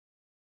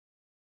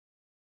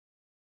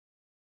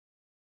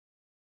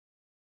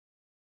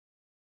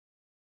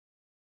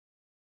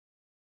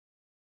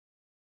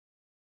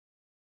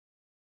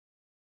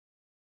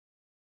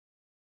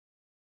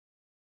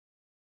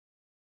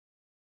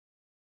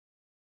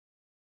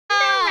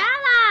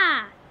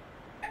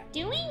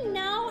Do we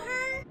know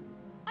her?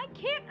 I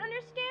can't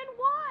understand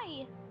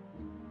why.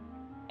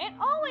 It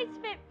always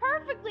fit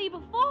perfectly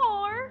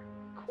before.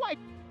 Quite.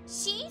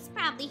 She's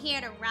probably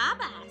here to rob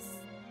us.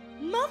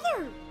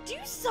 Mother, do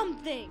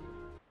something.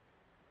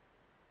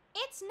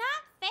 It's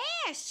not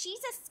fair. She's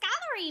a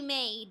scullery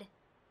maid.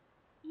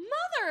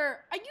 Mother,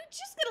 are you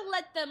just gonna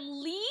let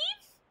them leave?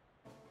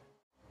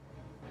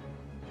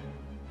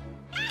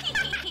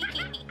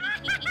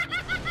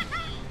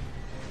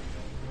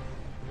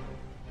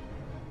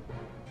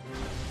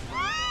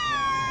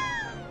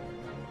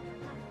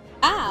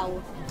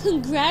 Wow!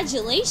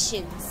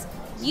 Congratulations!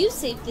 You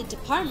saved the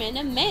Department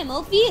of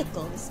Mammal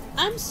Vehicles.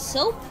 I'm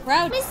so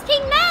proud. Miss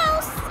Pink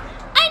Mouse!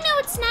 I know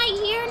it's not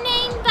your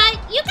name, but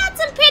you got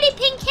some pretty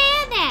pink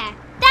hair there.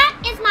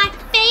 That is my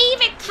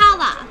favorite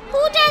color.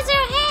 Who does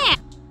her hair?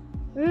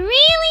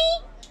 Really?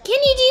 Can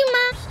you do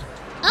my...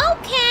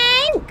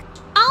 Okay.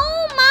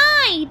 Oh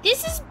my,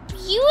 this is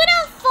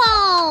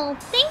beautiful.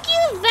 Thank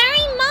you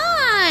very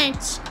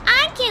much.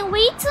 I can't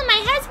wait till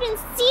my husband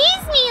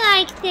sees me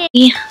like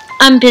this.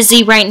 I'm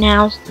busy right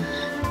now.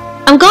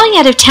 I'm going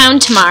out of town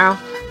tomorrow,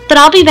 but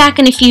I'll be back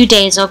in a few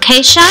days,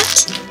 okay,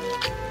 Shat?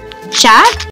 Shat?